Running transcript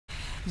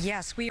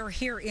Yes, we are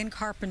here in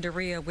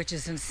Carpinteria, which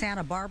is in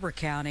Santa Barbara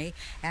County.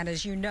 And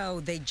as you know,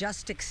 they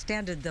just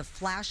extended the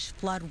flash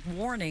flood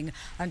warning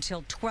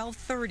until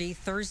 12:30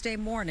 Thursday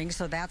morning.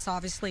 So that's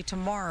obviously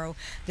tomorrow.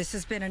 This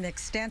has been an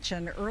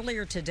extension.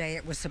 Earlier today,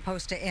 it was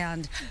supposed to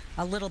end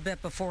a little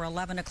bit before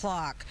 11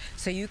 o'clock.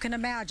 So you can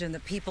imagine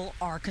that people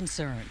are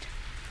concerned.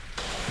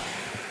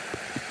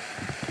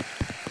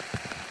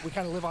 We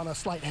kind of live on a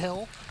slight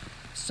hill,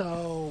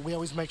 so we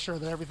always make sure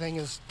that everything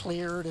is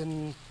cleared,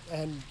 and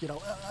you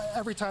know,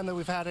 every time that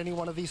we've had any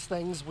one of these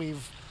things,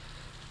 we've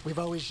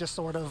always just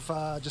sort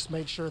of just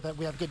made sure that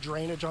we have good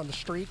drainage on the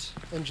street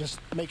and just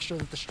make sure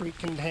that the street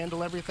can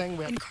handle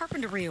everything. In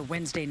Carpinteria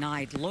Wednesday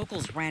night,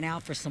 locals ran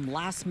out for some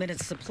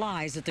last-minute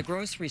supplies at the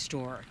grocery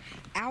store,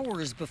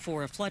 hours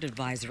before a flood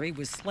advisory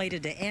was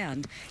slated to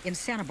end in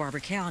Santa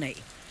Barbara County.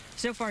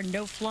 So far,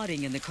 no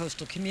flooding in the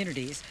coastal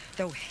communities,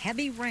 though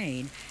heavy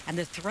rain and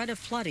the threat of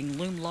flooding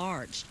loom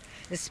large,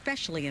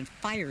 especially in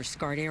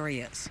fire-scarred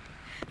areas.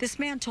 This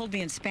man told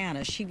me in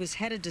Spanish he was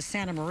headed to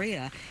Santa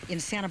Maria in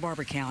Santa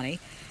Barbara County,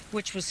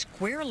 which was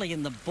squarely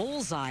in the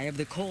bullseye of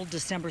the cold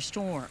December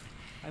storm.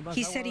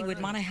 He said he would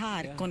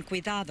manejar con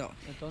cuidado.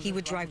 He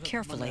would drive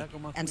carefully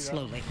and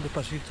slowly.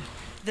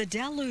 The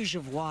deluge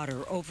of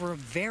water over a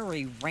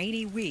very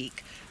rainy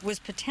week was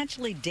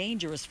potentially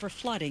dangerous for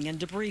flooding and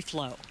debris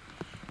flow.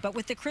 But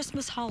with the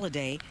Christmas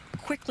holiday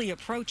quickly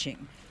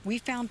approaching, we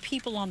found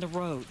people on the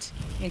roads,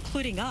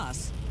 including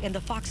us in the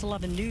Fox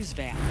 11 News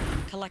van,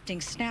 collecting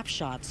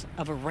snapshots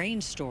of a rain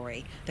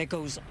story that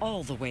goes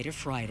all the way to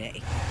Friday.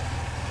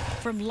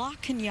 From La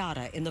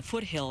Cañada in the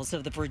foothills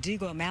of the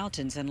Verdugo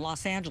Mountains in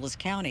Los Angeles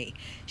County,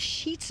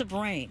 sheets of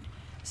rain,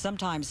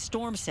 sometimes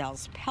storm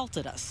cells,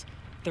 pelted us.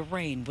 The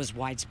rain was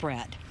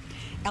widespread.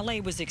 LA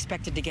was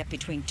expected to get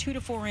between 2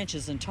 to 4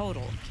 inches in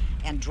total,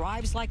 and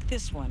drives like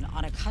this one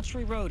on a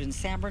country road in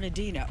San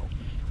Bernardino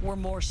were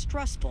more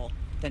stressful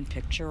than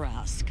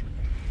picturesque.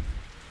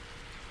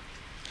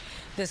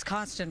 This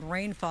constant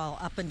rainfall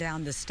up and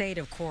down the state,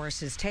 of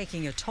course, is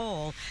taking a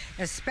toll,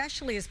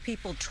 especially as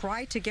people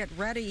try to get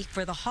ready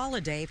for the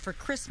holiday, for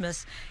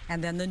Christmas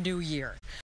and then the New Year.